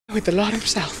with the Lord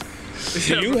himself. If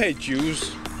you hate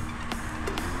Jews,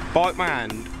 bite my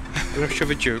hand and I'll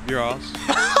shove a Jew up your arse.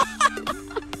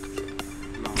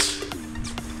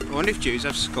 I wonder if Jews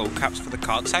have skull caps for the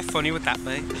cocks. How funny would that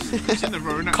be? It's in the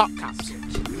Rona. Cock caps. You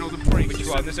know the priests. Which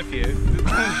one? There's a few.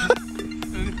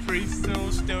 The priests still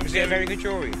Is it a very good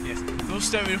jury? Yes. They'll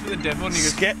stone me for the devil and he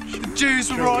goes, Sketch. the Jews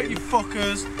were right, you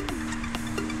fuckers.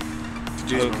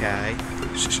 Okay.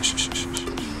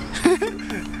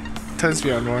 Turns to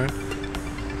me on Ryan.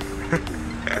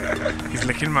 He's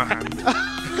licking my hand.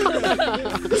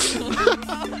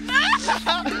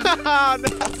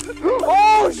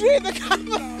 Oh shit, the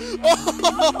camera!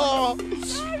 Oh,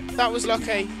 that was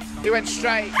lucky. He went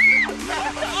straight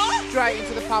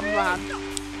into the camera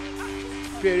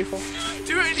hand. Beautiful.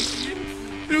 Do anything.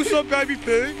 It looks like baby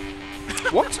pig.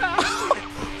 What?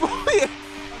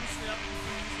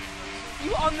 You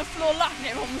were on the floor laughing,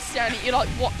 everyone was staring at you like,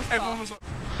 what the fuck? Everyone was like,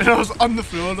 and I was on the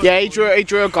floor. Like, Yeah, he drew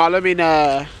a golem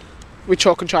in with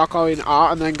chalk and charcoal in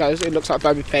art, and then goes, it looks like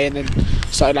baby pig, and then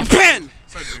started laughing. Repent!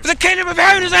 For the kingdom of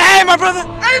heaven is at hand, my brother!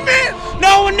 Amen!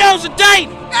 No one knows the date!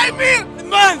 Amen! The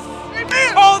month!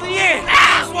 Amen! All the year!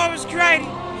 That's why it was created!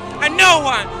 And no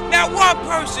one, not one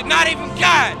person, not even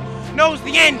God, knows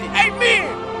the ending! Amen!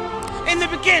 In the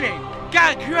beginning,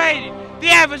 God created the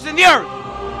heavens and the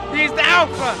earth! He is the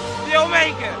Alpha, the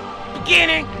Omega, the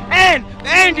beginning and the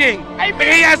ending! Amen!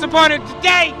 And He has appointed the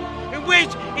day in which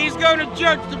He's going to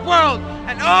judge the world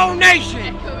and all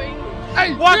nations!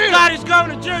 What God is going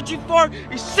to judge you for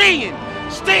is sin,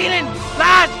 stealing,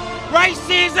 lies,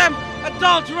 racism,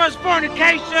 adulterers,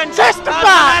 fornication,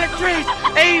 idolatries,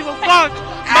 evil thoughts,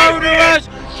 murderers,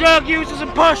 drug users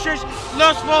and pushers,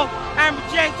 lustful and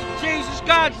rejecting Jesus,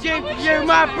 God's gift for you,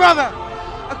 my brother.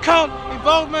 Occult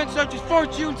involvement such as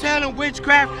fortune telling and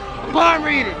witchcraft, palm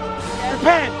reading.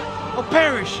 Repent or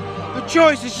perish. The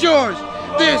choice is yours.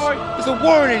 This is a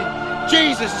warning.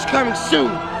 Jesus is coming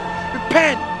soon.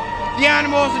 Repent. The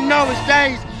animals in Noah's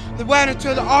days that went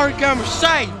into the ark and were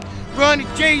saved. Run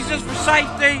to Jesus for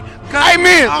safety, because He's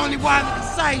the only one that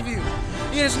can save you.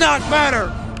 It does not matter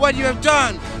what you have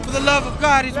done, for the love of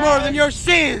God is more than your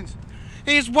sins.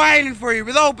 He is waiting for you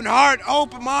with open heart,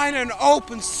 open mind, and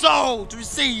open soul to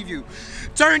receive you.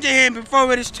 Turn to Him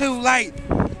before it is too late.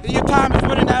 Your time is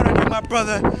running out on you, my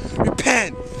brother.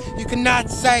 Repent. You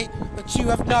cannot say that you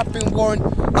have not been warned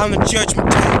on the judgment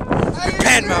day.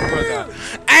 Repent, my brother.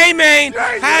 Amen.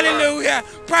 Hallelujah.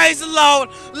 Praise the Lord.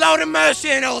 Lord of mercy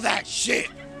and all that shit.